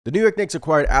The New York Knicks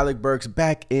acquired Alec Burks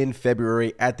back in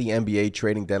February at the NBA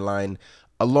trading deadline,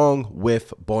 along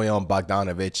with Bojan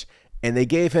Bogdanovic, and they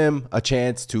gave him a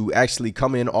chance to actually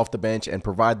come in off the bench and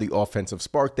provide the offensive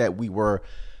spark that we were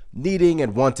needing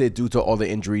and wanted due to all the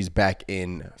injuries back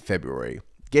in February.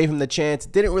 Gave him the chance.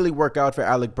 Didn't really work out for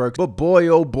Alec Burks, but boy,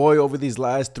 oh boy, over these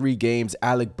last 3 games,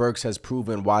 Alec Burks has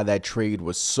proven why that trade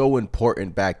was so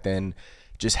important back then.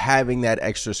 Just having that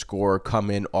extra scorer come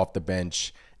in off the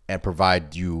bench and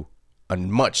provide you a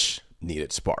much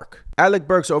needed spark. Alec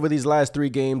Burks over these last 3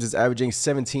 games is averaging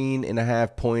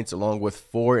 17.5 points along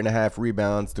with 4.5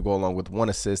 rebounds to go along with 1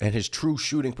 assist, and his true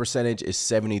shooting percentage is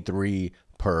 73%.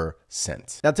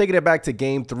 Now taking it back to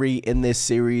game 3 in this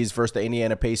series versus the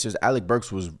Indiana Pacers, Alec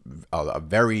Burks was a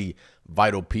very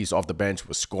vital piece off the bench,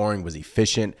 was scoring, was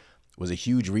efficient, was a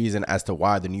huge reason as to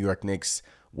why the New York Knicks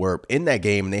were in that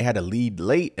game. They had a lead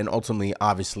late, and ultimately,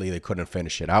 obviously, they couldn't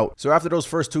finish it out. So after those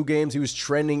first 2 games, he was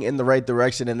trending in the right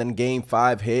direction, and then game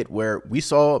 5 hit where we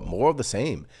saw more of the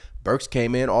same. Burks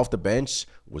came in off the bench,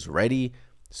 was ready,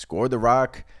 scored the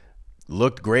rock,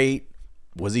 looked great,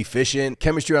 was efficient.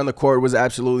 Chemistry on the court was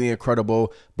absolutely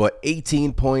incredible, but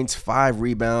 18 points, 5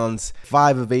 rebounds,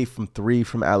 5 of 8 from 3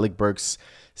 from Alec Burks,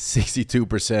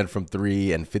 62% from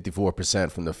 3 and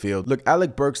 54% from the field. Look,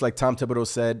 Alec Burks, like Tom Thibodeau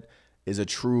said, is a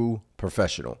true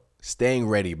professional, staying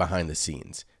ready behind the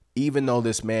scenes. Even though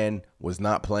this man was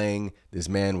not playing, this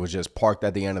man was just parked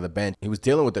at the end of the bench. He was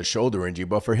dealing with a shoulder injury,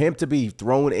 but for him to be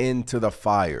thrown into the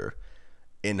fire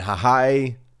in a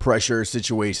high pressure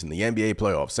situation, the NBA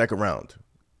playoffs, 2nd round,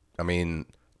 I mean,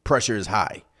 pressure is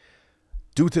high.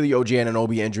 Due to the OG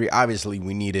Anunoby injury, obviously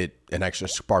we needed an extra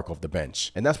spark off the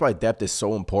bench. And that's why depth is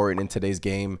so important in today's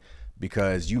game,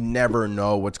 because you never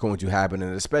know what's going to happen,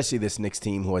 and especially this Knicks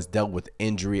team who has dealt with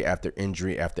injury after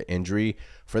injury after injury,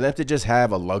 for them to just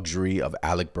have a luxury of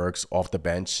Alec Burks off the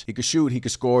bench. He could shoot, he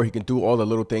could score, he can do all the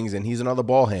little things, and he's another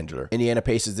ball handler. Indiana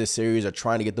Pacers this series are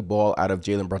trying to get the ball out of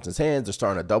Jalen Brunson's hands. They're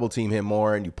starting to double team him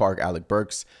more, and you park Alec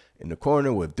Burks in the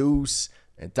corner with Deuce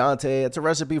and Dante. It's a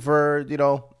recipe for,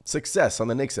 success on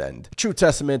the Knicks end. True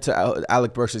testament to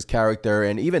Alec Burks' character,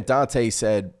 and even Dante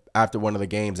said after one of the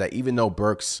games that even though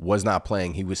Burks was not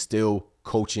playing, he was still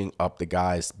coaching up the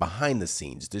guys behind the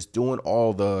scenes, just doing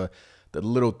all the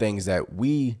little things that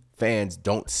we fans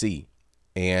don't see.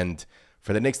 And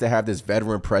for the Knicks to have this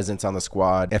veteran presence on the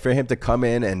squad, and for him to come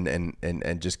in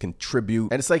and just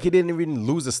contribute, and it's like he didn't even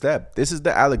lose a step. This is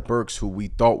the Alec Burks who we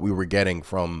thought we were getting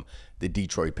from the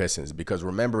Detroit Pistons, because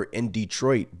remember, in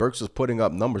Detroit, Burks was putting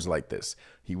up numbers like this.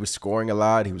 He was scoring a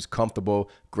lot. He was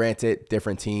comfortable. Granted,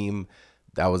 different team.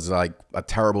 That was like a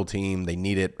terrible team. They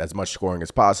needed as much scoring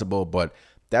as possible, but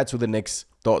that's what the Knicks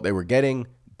thought they were getting.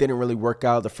 Didn't really work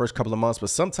out the first couple of months, but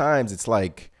sometimes it's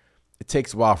like it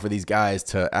takes a while for these guys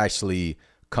to actually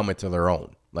come into their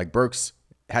own. Like Burks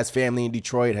has family in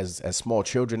Detroit, has small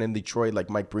children in Detroit, like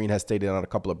Mike Breen has stated on a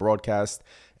couple of broadcasts,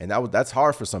 and that's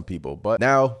hard for some people. But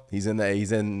now he's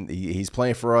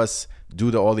playing for us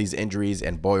due to all these injuries,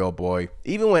 and boy oh boy,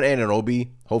 even when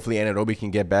hopefully Anunoby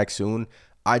can get back soon,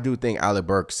 I do think Alec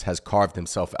Burks has carved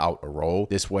himself out a role.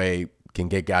 This way can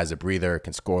get guys a breather,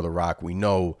 can score the rock. We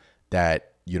know that,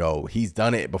 he's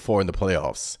done it before in the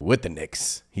playoffs with the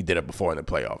Knicks. He did it before in the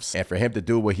playoffs. And for him to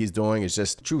do what he's doing is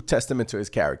just true testament to his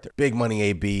character. Big money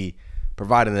AB,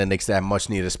 providing the Knicks that much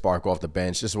needed spark off the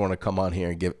bench. Just want to come on here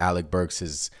and give Alec Burks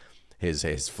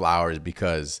his flowers,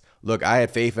 because look, I had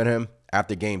faith in him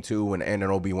after game 2 when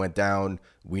Anunoby went down.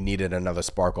 We needed another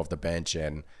spark off the bench,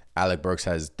 and Alec Burks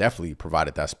has definitely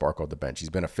provided that spark off the bench. He's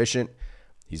been efficient.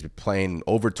 He's been playing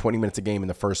over 20 minutes a game in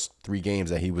the first 3 games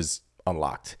that he was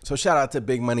unlocked. So shout out to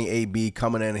Big Money AB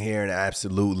coming in here and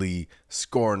absolutely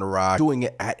scoring the rock, doing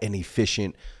it at an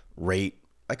efficient rate.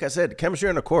 Like I said, chemistry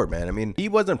on the court, man. I mean, he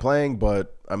wasn't playing,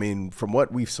 but I mean, from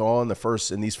what we saw in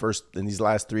these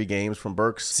last 3 games from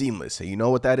Burks, seamless. And you know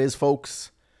what that is,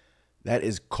 folks? That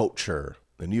is culture.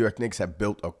 The New York Knicks have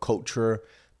built a culture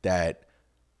that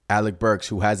Alec Burks,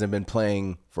 who hasn't been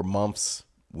playing for months,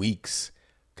 weeks,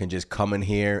 can just come in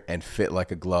here and fit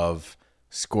like a glove,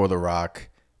 score the rock,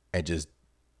 and just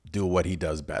do what he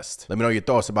does best. Let me know your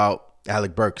thoughts about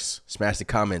Alec Burks. Smash the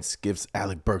comments. Give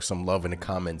Alec Burks some love in the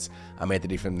comments. I'm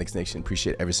Anthony from the Knicks Nation.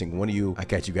 Appreciate every single one of you. I'll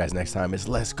catch you guys next time. It's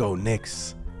Let's Go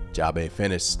Knicks. Job ain't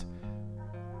finished.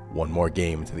 One more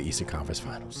game into the Eastern Conference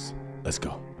Finals. Let's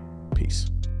go. Peace.